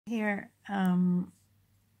Here,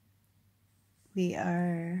 we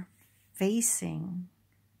are facing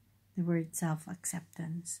the word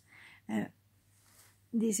self-acceptance.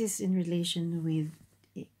 This is in relation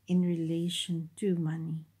to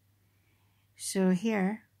money. So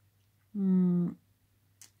here, the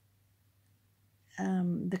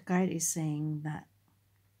card is saying that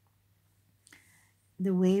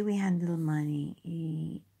the way we handle money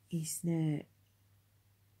is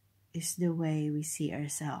the way we see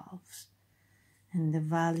ourselves, and the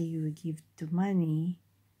value we give to money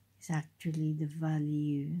is actually the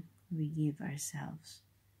value we give ourselves.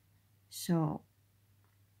 So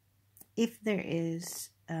if there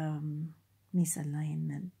is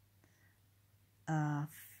misalignment of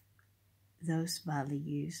those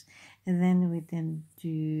values, and then we tend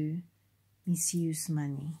to misuse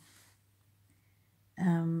money.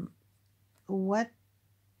 What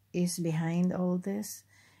is behind all this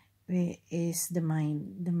is the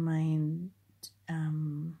mind. The mind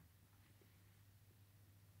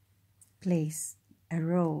plays a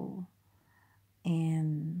role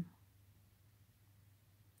in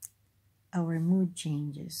our mood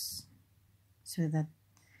changes, so that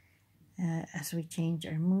as we change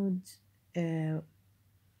our moods,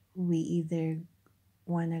 we either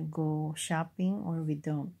want to go shopping or we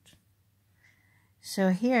don't.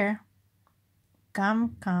 So here,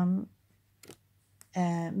 come,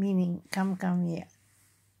 meaning come,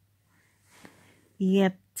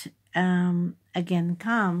 yet again,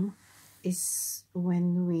 come is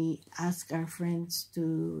when we ask our friends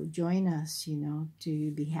to join us,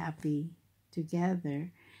 to be happy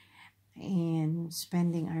together and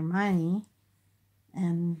spending our money.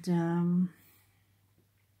 And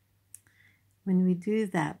when we do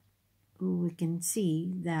that, we can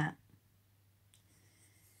see that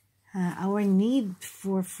our need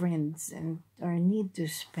for friends and our need to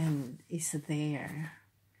spend is there.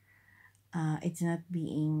 It's not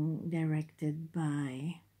being directed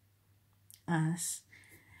by us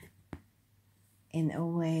in a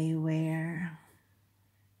way where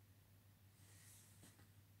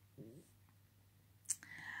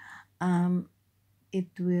it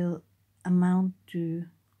will amount to,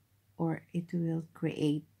 or it will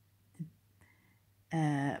create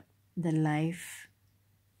the life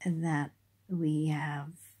that we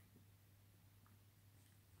have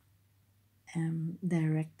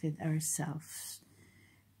directed ourselves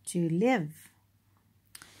to live.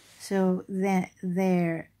 So there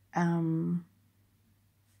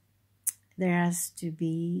has to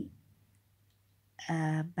be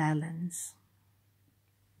a balance.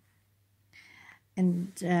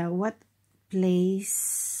 And what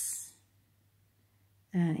plays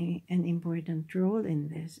an important role in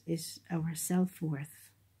this is our self-worth.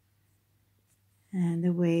 And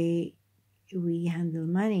the way we handle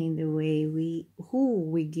money, the way who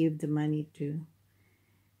we give the money to,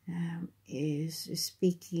 is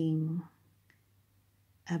speaking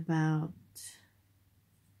about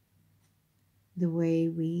the way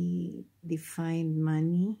we define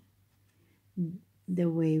money, the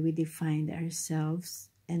way we define ourselves,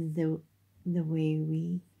 and the way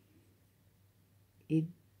we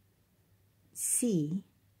see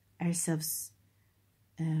ourselves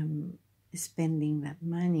spending that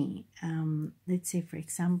money. Let's say, for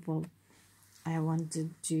example, I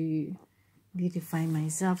wanted to beautify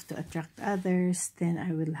myself to attract others, then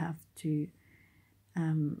I will have to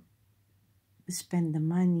spend the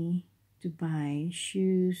money to buy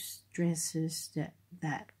shoes, dresses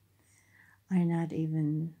that are not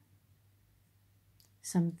even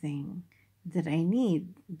something that I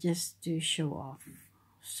need, just to show off.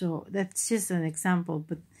 So that's just an example,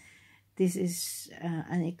 but this is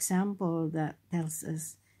an example that tells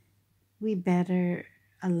us we better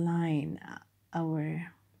align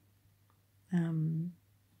our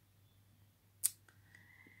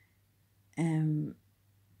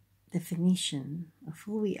definition of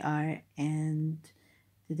who we are and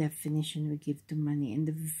the definition we give to money, and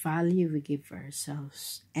the value we give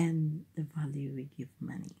ourselves and the value we give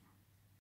money.